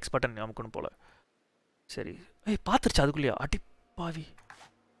பண்ணுறதுக்கு X button நமக்குன்னு போல. சரி பார்த்துருச்சு அதுக்குள்ளேயா? அடி பாவி.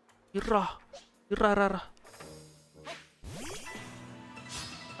 இருறா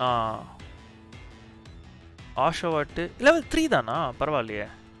ஆஷோவாட்டு லெவல் 3 தானா? பரவாயில்லையே.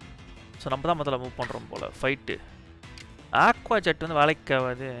 ஸோ நம்ம தான் முதல்ல மூவ் பண்ணுறோம் போல். ஃபைட்டு ஆக்வா ஜெட் வந்து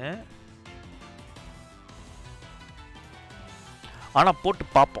வேலைக்காவது. ஆனால் போட்டு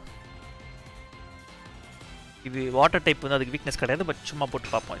பார்ப்போம். இது வாட்டர் டைப் வந்து அதுக்கு வீக்னஸ் கிடையாது. பட் சும்மா போட்டு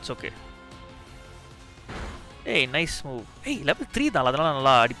பார்ப்போம். It's okay. Nice move. Level 3 தான், அதனால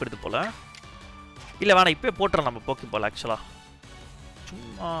நல்லா அடிப்படுது போல். இல்லை வேணாம் இப்போயே போட்டுறோம் நம்ம போக்கி பால். ஆக்சுவலாக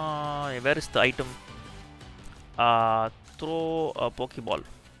சும்மா where is the item? Throw போக்கி பால்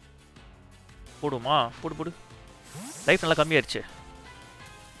போடுமா? போடு. லைஃப் நல்லா கம்மியாயிருச்சு.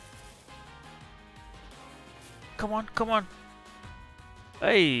 கமான்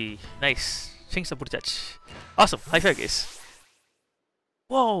ஐய் நைஸ் ஷிங்ஸை பிடிச்சாச்சு awesome high five case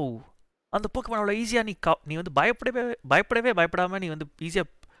wow அந்த போக்கமான் அவ்வளோ ஈஸியாக நீ வந்து பயப்படாமல் நீ வந்து ஈஸியாக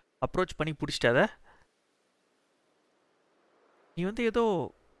அப்ரோச் பண்ணி பிடிச்சிட்டாத நீ வந்து ஏதோ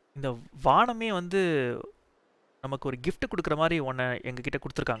இந்த வானமே வந்து நமக்கு ஒரு gift கொடுக்குற மாதிரி உன்னை எங்ககிட்ட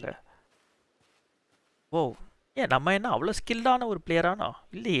கொடுத்துருக்காங்க ஓ ஏன் நம்ம என்ன அவ்வளோ ஸ்கில்டான ஒரு பிளேயரானா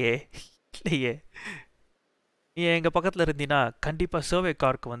இல்லையே இல்லையே நீ எங்கள் பக்கத்தில் இருந்தீன்னா கண்டிப்பாக சர்வே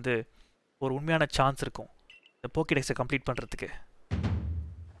காருக்கு வந்து ஒரு உண்மையான சான்ஸ் இருக்கும் இந்த போக்கிடெக்ஸை கம்ப்ளீட் பண்ணுறதுக்கு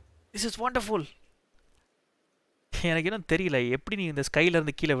திஸ் இஸ் வண்டர்ஃபுல் எனக்கு இன்னும் தெரியல எப்படி நீ இந்த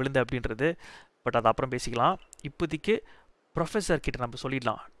ஸ்கைலேருந்து கீழே விழுந்த அப்படின்றது பட் அது அப்புறம் பேசிக்கலாம் இப்போதைக்கு ப்ரொஃபஸர் கிட்ட நம்ம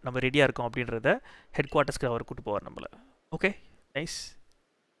சொல்லிடலாம் நம்ம ரெடியாக இருக்கோம் அப்படின்றத ஹெட் குவார்ட்டர்ஸ்க்கு அவர் கூட்டு போவார் நம்மளை ஓகே நைஸ்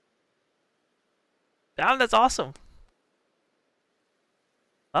that's awesome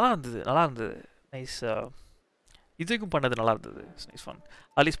நல்லா இருந்தது நைஸ் இதுக்கும் பண்ணது நல்லா இருந்தது நைஸ் ஃபன்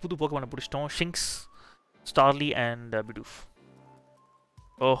அட்லீஸ்ட் புது போக்கமான பிடிச்சிட்டோம் ஷிங்ஸ் ஸ்டார்லி அண்ட் பிடூஃப்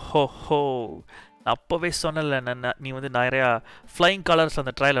ஓஹோ நான் அப்போவே சொன்னல நீ வந்து நிறையா ஃப்ளைங் கலர்ஸ்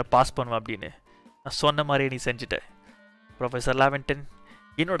அந்த ட்ரையலர் பாஸ் பண்ணுவேன் அப்படின்னு நான் சொன்ன மாதிரியே நீ செஞ்சுட்ட ப்ரொஃபஸர் லாவென்டன்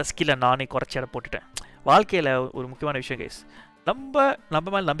என்னோட ஸ்கில்லை நானே குறைச்சி இடம் போட்டுட்டேன் வாழ்க்கையில் ஒரு முக்கியமான விஷயம் கைஸ் நம்ம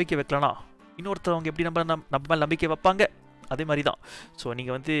மேலே நம்பிக்கை வைக்கலனா இன்னொருத்தவங்க எப்படி நம்ம மேலே நம்பிக்கை வைப்பாங்க அதே மாதிரி தான் ஸோ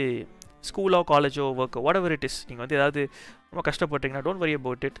நீங்கள் வந்து ஸ்கூலோ காலேஜோ ஒர்க்கோ வாட் எவர் இட் இஸ் நீங்கள் வந்து ஏதாவது ரொம்ப கஷ்டப்பட்டீங்கன்னா don't worry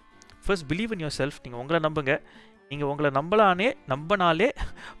about it first believe in your self நீங்கள் உங்களை நம்புங்க நீங்கள் உங்களை நம்பினாலே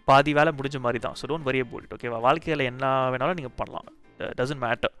பாதி வேலை முடிஞ்ச மாதிரி தான் so don't worry about it ஓகேவா வாழ்க்கையில் என்ன வேணாலும் நீங்கள் பண்ணலாம் doesn't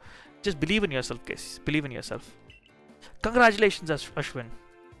matter just believe in your self case believe in your self congratulations Ashwin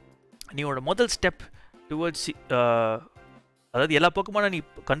நீயோட முதல் ஸ்டெப் டுவர்ட்ஸ் அதாவது எல்லா பக்கமான நீ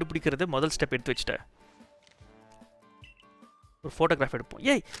கண்டுபிடிக்கிறது முதல் ஸ்டெப் எடுத்து வச்சுட்ட ஒரு ஃபோட்டோகிராஃப் எடுப்போம்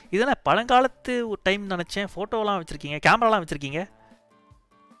ஏய் இதெல்லாம் பழங்காலத்து ஒரு டைம் நினச்சேன் ஃபோட்டோலாம் வச்சுருக்கீங்க கேமராலாம் வச்சுருக்கீங்க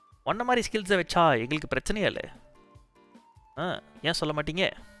ஒன்ன மாதிரி ஸ்கில்ஸை வச்சா எங்களுக்கு பிரச்சனையே இல்லை ஏன் சொல்ல மாட்டீங்க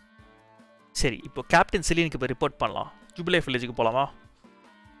சரி இப்போ கேப்டன் சிலினுக்கு இப்போ ரிப்போர்ட் பண்ணலாம் ஜூபிலே வில்லேஜுக்கு போகலாமா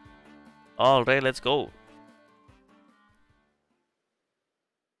all right let's go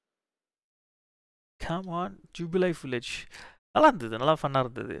come on ஜூபிலே village நல்லா இருந்தது நல்லா ஃபன்னாக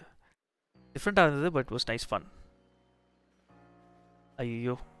இருந்தது டிஃப்ரெண்ட்டாக இருந்தது பட் வாஸ் நைஸ் ஃபன்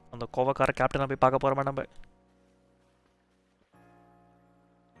ஐயோ அந்த கோவக்கார கேப்டனை போய் பார்க்க போகிறோமா நம்ம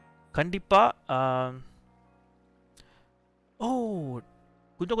கண்டிப்பாக ஓ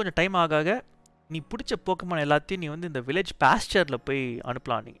கொஞ்சம் டைம் ஆக நீ பிடிச்ச போக்கமான் எல்லாத்தையும் நீ வந்து இந்த வில்லேஜ் பாஸ்டரில் போய்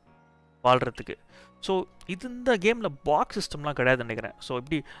அனுப்பலாம் நீ வாழ்கிறதுக்கு ஸோ இது இந்த கேமில் பாக்ஸ் சிஸ்டம்லாம் கிடையாதுன்னு நினைக்கிறேன் ஸோ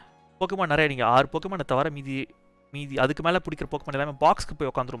இப்படி போக்கமான் நிறைய நீங்கள் 6 போக்கமானை தவிர மீதி அதுக்கு மேலே பிடிக்கிற போக்கமான் எல்லாமே பாக்ஸ்க்கு போய்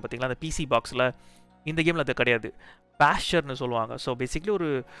உட்காந்துரும் பார்த்தீங்களா அந்த பிசி பாக்ஸில் இந்த கேமில் அது கிடையாது பாஸ்டர்னு சொல்லுவாங்க ஸோ பேசிக்லி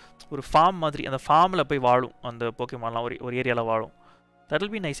ஒரு ஃபார்ம் மாதிரி அந்த ஃபார்மில் போய் வாழும் அந்த போக்கமான்லாம் ஒரு ஏரியாவில் வாழும் தட்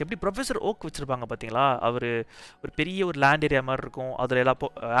வில் பி நைஸ் எப்படி ப்ரொஃபஸர் ஓக் வச்சுருப்பாங்க பார்த்தீங்களா அவர் ஒரு பெரிய ஒரு லேண்ட் ஏரியா மாதிரி இருக்கும் அதில் எல்லா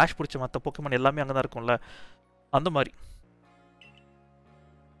ஆஷ் பிடிச்ச மற்ற போக்கமான் எல்லாமே அங்கே தான் இருக்கும்ல அந்த மாதிரி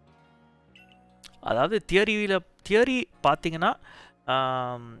அதாவது தியரி பார்த்தீங்கன்னா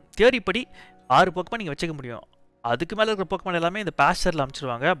தியரி படி 6 போக்கமான் நீங்கள் வச்சுக்க முடியும் அதுக்கு மேலே இருக்கிற போக்கமான் எல்லாமே இந்த பாஸ்டரில்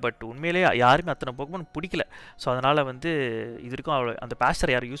அமைச்சிருவாங்க பட் உண்மையிலேயே யாருமே அத்தனை போக்கமான் பிடிக்கல ஸோ அதனால் வந்து இது இருக்கும் அவ்வளோ அந்த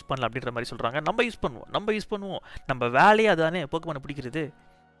பாஸ்டர் யாரும் யூஸ் பண்ணல அப்படின்ற மாதிரி சொல்கிறாங்க நம்ம யூஸ் பண்ணுவோம் நம்ம வேலையே அதானே போக்கமானை பிடிக்கிறது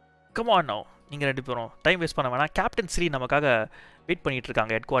கம் ஆன் நோ நீங்கள் 2 பேரும் டைம் வேஸ்ட் பண்ண வேணாம் கேப்டன் ஸ்ரீ நமக்காக வெயிட் பண்ணிகிட்டு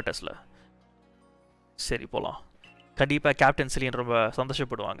இருக்காங்க ஹெட் குவார்ட்டர்ஸில் சரி போகலாம் கண்டிப்பாக கேப்டன் ஸ்ரீன்னு ரொம்ப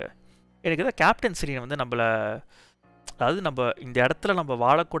சந்தோஷப்படுவாங்க எனக்கு தான் கேப்டன் ஸ்ரீ வந்து நம்மளை அதாவது நம்ம இந்த இடத்துல நம்ம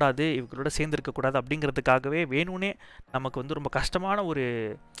வாழக்கூடாது இவங்களோட சேர்ந்துருக்கக்கூடாது அப்படிங்கிறதுக்காகவே வேணும்னே நமக்கு வந்து ரொம்ப கஷ்டமான ஒரு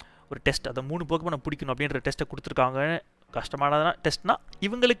டெஸ்ட் அதை 3 போக்கமானை பிடிக்கணும் அப்படின்ற டெஸ்ட்டை கொடுத்துருக்காங்க கஷ்டமான டெஸ்ட்னா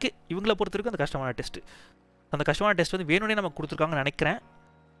இவங்களை பொறுத்த வரைக்கும் அந்த கஷ்டமான டெஸ்ட்டு அந்த கஷ்டமான டெஸ்ட் வந்து வேணும்னே நமக்கு கொடுத்துருக்காங்கன்னு நினைக்கிறேன்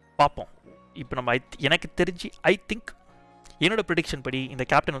பார்ப்போம் இப்போ நம்ம எனக்கு தெரிஞ்சு ஐ திங்க் என்னோட ப்ரெடிக்ஷன் படி இந்த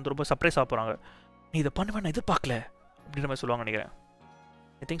கேப்டன் வந்து ரொம்ப சர்ப்ரைஸ் ஆக போகிறாங்க நீ இதை பண்ணுவேன் நான் எதிர்பார்க்கல அப்படின்ற மாதிரி சொல்லுவாங்க நினைக்கிறேன்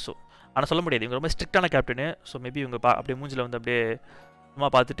ஐ திங்க் ஸோ ஆனால் சொல்ல முடியாது இவங்க ரொம்ப ஸ்ட்ரிக்டான கேப்டனு ஸோ மேபி இவங்க அப்படியே மூஞ்சில் வந்து அப்படியே சும்மா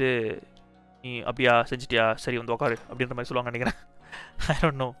பார்த்துட்டு நீ அப்படியா செஞ்சிட்டியா சரி வந்து உட்காரு அப்படின்ற மாதிரி சொல்லுவாங்க நினைக்கிறேன் ஐ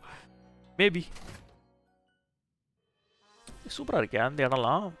டோன்ட் நோ மேபி சூப்பராக இருக்கே அந்த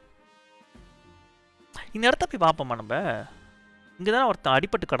இடம்லாம் இந்த இடத்த போய் பார்ப்போம்மா நம்ம இங்கே தானே ஒருத்தன்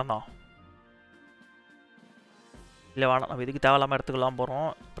அடிபட்டு கிடந்தான் இல்லை வேணாம் நம்ம இதுக்கு தேவையில்லாமல் இடத்துக்குலாம் போகிறோம்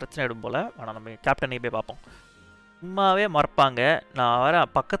பிரச்சனை ஆகிடும் போல் வேணாம் நம்ம கேப்டனை போய் பார்ப்போம் சும்மாவே மறைப்பாங்க நான் வர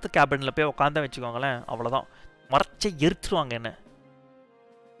பக்கத்து கேபினில் போய் உட்காந்து வச்சுக்கோங்களேன் அவ்வளோதான் மறைச்சே எரிச்சிருவாங்க என்ன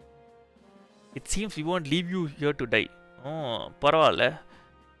it seems we want leave you here to tie பரவாயில்ல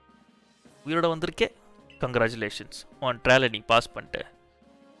உயிரோட வந்திருக்கே கங்க்ராச்சுலேஷன்ஸ் உன் ட்ரையலை நீ பாஸ் பண்ணிட்டு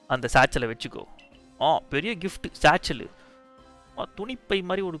அந்த சேச்சலை வச்சுக்கோ பெரிய கிஃப்ட் சேச்சலு துணிப்பை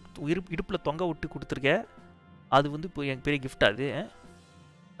மாதிரி ஒரு இடுப்பில் தொங்க விட்டு கொடுத்துருக்க. அது வந்து இப்போ எனக்கு பெரிய கிஃப்ட். அது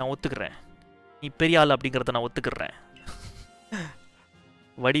நான் ஒத்துக்கிறேன். நீ பெரிய ஆள் அப்படிங்கிறத நான் ஒத்துக்கிறேன்.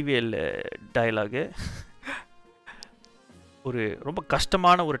 வடிவேல் டயலாகு. ஒரு ரொம்ப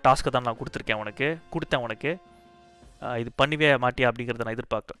கஷ்டமான ஒரு டாஸ்க்கை தான் நான் கொடுத்தேன் உனக்கு. இது பண்ணவே மாட்டியா அப்படிங்கிறத நான்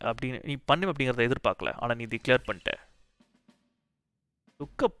எதிர்பார்க்கல. நீ பண்ணுவேன் அப்படிங்கிறத எதிர்பார்க்கல. ஆனால் நீ இது கிளியர் பண்ணிட்ட.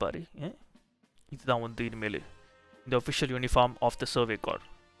 லுக்கப்பாரு. இதுதான் வந்து இனிமேல் இந்த official uniform of the survey card.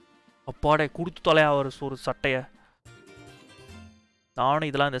 அப்பாடே கொடுத்து தொலையா ஒரு சட்டையை. நானும்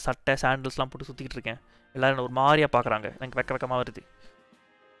இதெல்லாம் இந்த சட்டை சாண்டில்ஸ்லாம் போட்டு சுற்றிக்கிட்டு இருக்கேன். எல்லோரும் ஒரு மாதிரியாக பார்க்குறாங்க. எனக்கு வெக்கமாக வருது.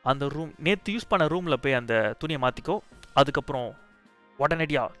 அந்த ரூம் நேற்று யூஸ் பண்ண ரூமில் போய் அந்த துணியை மாற்றிக்கோ. அதுக்கப்புறம்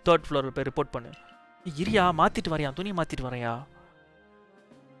உடனடியாக 3rd ஃப்ளோரில் போய் ரிப்போர்ட் பண்ணு. இரியா மாற்றிட்டு வரையா, துணியை மாற்றிட்டு வரையா.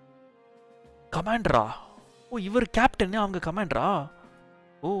 கமாண்டரா? ஓ, இவர் கேப்டன், அவங்க கமாண்டரா?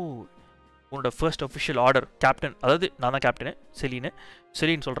 ஓ, உன்னோட ஃபர்ஸ்ட் ஒஃபிஷியல் ஆர்டர் கேப்டன். அதாவது நான் தான் கேப்டனு, செலின்னு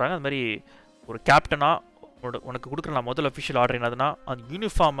சொல்கிறாங்க. அது மாதிரி ஒரு கேப்டனாக உனக்கு கொடுக்குற நான் முதல் ஒஃபிஷியல் ஆர்டர் என்னதுன்னா, அந்த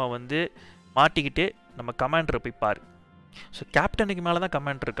யூனிஃபார்மை வந்து மாட்டிக்கிட்டு நம்ம கமாண்டரை போய் பாரு. ஸோ கேப்டனுக்கு மேலே தான்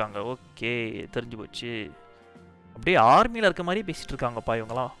கமாண்டர் இருக்காங்க. ஓகே, தெரிஞ்சு போச்சு. அப்படியே ஆர்மியில் இருக்க மாதிரி பேசிகிட்டு இருக்காங்கப்பா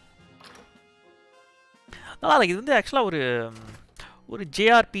இவங்களாம். அதனால் இது வந்து ஆக்சுவலாக ஒரு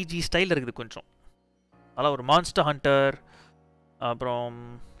ஜேஆர்பிஜி ஸ்டைலில் இருக்குது கொஞ்சம். அதனால் ஒரு மான்ஸ்டர் ஹண்டர், அப்புறம்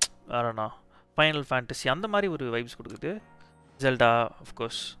வேறண்ணா ஃபைனல் ஃபேண்டசி அந்த மாதிரி ஒரு வைப்ஸ் கொடுக்குது. ஜெல்டா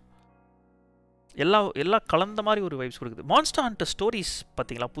ஆஃப்கோர்ஸ் எல்லாம் கலந்த மாதிரி ஒரு வைப்ஸ் கொடுக்குது. மான்ஸ்டர் ஹண்டர் ஸ்டோரிஸ்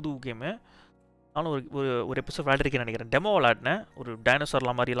பார்த்தீங்களா, புது கேமு. நானும் ஒரு எபிசோட் விளையாடிருக்கேன்னு நினைக்கிறேன். டெமோ விளையாடினேன். ஒரு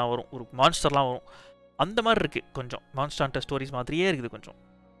டைனோசர்லாம் மாதிரிலாம் வரும், ஒரு மான்ஸ்டர்லாம் வரும். அந்த மாதிரி இருக்குது கொஞ்சம். மான்ஸ்டர் ஹண்டர் ஸ்டோரிஸ் மாதிரியே இருக்குது கொஞ்சம்.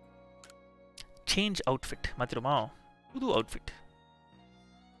 சேஞ்ச் அவுட்ஃபிட் மாற்றிடுமா, புது outfit.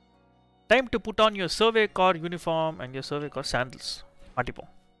 Time to put on your survey car uniform and your survey car sandals.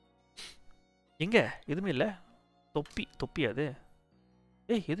 மாட்டிப்போம். எங்கே எதுவுமே இல்லை. தொப்பி அது.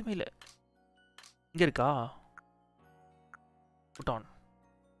 எதுவுமே இல்லை. இங்கே இருக்கா? Put on.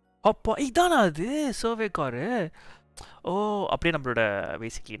 அப்பா இதானா அது சர்வே காரு? ஓ, அப்படியே நம்மளோட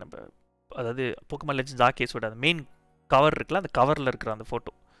பேசிக்கலி அதாவது Pokemon Legends Arceusோட அந்த மெயின் கவர் இருக்குல்ல, அந்த கவரில் இருக்கிற அந்த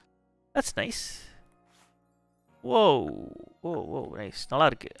photo. That's nice. O nice. நல்லா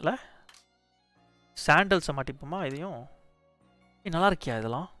இருக்கு இல்லை? சாண்டல்ஸை மாட்டிப்போமா இதையும்? நல்லா இருக்கியா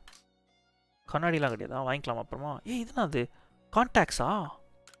இதெல்லாம்? கண்ணாடிலாம் கிடையாதா? வாங்கிக்கலாமா அப்புறமா? இதுனா அது கான்டாக்ட்ஸா?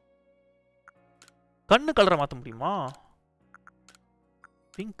 கண்ணு கலரை மாற்ற முடியுமா?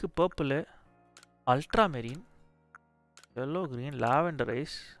 Pink, purple, ultra marine, yellow green, lavender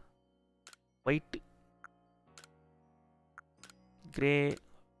ice, white, grey,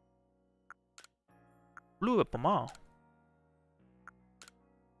 blue வைப்போமா?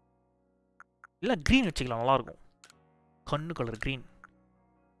 இல்லை க்ரீன் வச்சுக்கலாம், நல்லாயிருக்கும். கண்ணு கலர் க்ரீன்.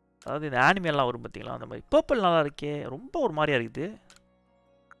 அதாவது இந்த ஆனிமெல்லாம் வரும் பார்த்தீங்களா, அந்த மாதிரி. பர்பிள் நல்லா இருக்கே, ரொம்ப ஒரு மாதிரியா இருக்குது.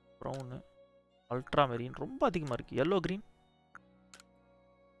 ப்ரௌனு, அல்ட்ரா மெரீன் ரொம்ப அதிகமாக இருக்குது. yellow green,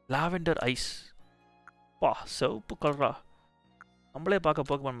 lavender ice. பா, சிவப்பு கலரா. நம்மளே பார்க்க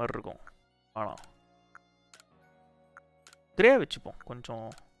போக்கமான் மாதிரி இருக்கும். ஆனால் கிரே வச்சுப்போம் கொஞ்சம்.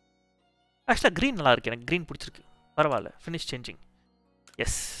 ஆக்சுவலாக க்ரீன் நல்லா இருக்கு, எனக்கு க்ரீன் பிடிச்சிருக்கு. பரவாயில்ல. Finish changing.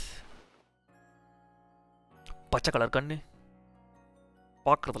 எஸ். பச்சை கலர் கண்ணு.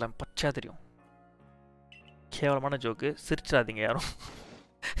 பார்க்குறதுல பச்சையாக தெரியும். கேவலமான ஜோக்கு, சிரிச்சிடாதீங்க யாரும்.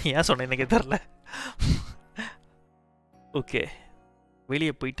 ஏன் சொன்னேன் எனக்கே தெரில. ஓகே,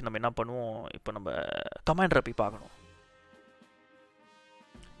 வெளியே போயிட்டு நம்ம என்ன பண்ணுவோம், இப்போ நம்ம கமாண்டரை போய் பார்க்கணும்.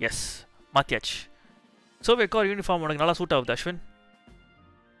 எஸ், மாத்தியாச்சு. சர்வே கார் யூனிஃபார்ம் உனக்கு நல்லா சூட் ஆகுது அஸ்வின்.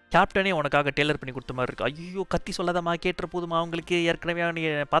 கேப்டனே உனக்காக டெய்லர் பண்ணி கொடுத்த மாதிரி இருக்கு. ஐயோ, கத்தி சொல்லாதம்மா, கேட்டுற போதுமா அவங்களுக்கு. ஏற்கனவே நீ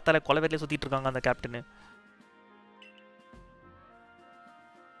பார்த்தாலே கொலவேரிலே சுற்றிட்டு இருக்காங்க அந்த கேப்டனு.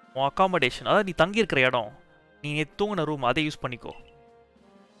 உன் அக்காமடேஷன், அதாவது நீ தங்கியிருக்கிற இடம், நீ தூங்கின ரூம், அதை யூஸ் பண்ணிக்கோ.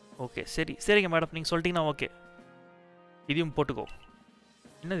 ஓகே, சரிங்க மேடம், நீங்கள் சொல்லிட்டீங்கன்னா ஓகே. இதையும் போட்டுக்கோ.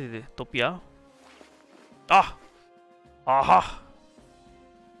 என்னது இது, தொப்பியா? ஆஹா,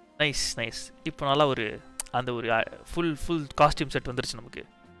 நைஸ். இப்போ நல்லா அந்த ஒரு ஃபுல் காஸ்டியூம் செட் வந்துருச்சு நமக்கு.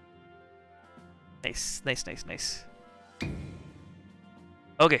 நைஸ்.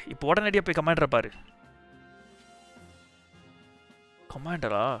 ஓகே, இப்போ உடனடியாக போய் கமாண்டரை பாரு.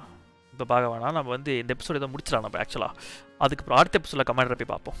 கமாண்டரா இப்போ பார்க்க வேணாம், நம்ம வந்து இந்த எபிசோட் இதை முடிச்சிடலாம் நம்ம ஆக்சுவலாக. அதுக்கப்புறம் அடுத்த எபிசோடில் கமாண்டரை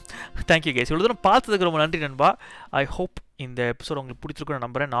போய் பார்ப்போம். தேங்க்யூ கேஸ், இவ்வளோ தூரம் பார்த்ததுக்கு ரொம்ப நன்றி நண்பா. ஐ ஹோப் இந்த எபிசோட் உங்களுக்கு பிடிச்சிருக்குன்னு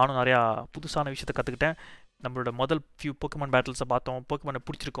நம்புகிறேன். நானும் நிறையா புதுசான விஷயத்தை கற்றுக்கிட்டேன். நம்மளோட முதல் ஃபியூ போக்கமான் பேட்டில்ஸை பார்த்தோம். போக்கமானை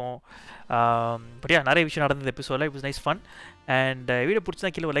பிடிச்சிருக்கோம். பட் நிறைய விஷயம் நடந்தது எபிசோடில். It was nice fun. And video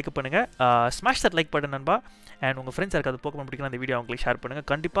பிடிச்சா கீழே லைக் பண்ணுங்கள். ஸ்மாஷ் தட் லைக் பட்டன் நண்பா. அண்ட் உங்கள் ஃப்ரெண்ட்ஸ் யாருக்காவது போக்கமான் பிடிக்கணும், அந்த வீடியோ அவங்களுக்கு ஷேர் பண்ணுங்கள்.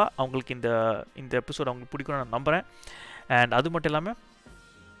 கண்டிப்பாக அவங்களுக்கு இந்த எபிசோட் அவங்களுக்கு பிடிக்கும்னு நான் நம்புகிறேன். அண்ட் அது மட்டும் இல்லாமல்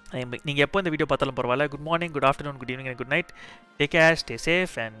நீங்கள் எப்போ இந்த வீடியோ பார்த்தாலும் பரவாயில்ல. Good morning, good afternoon, good evening and good night. Take care, stay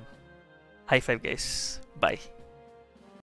safe and high five guys. By.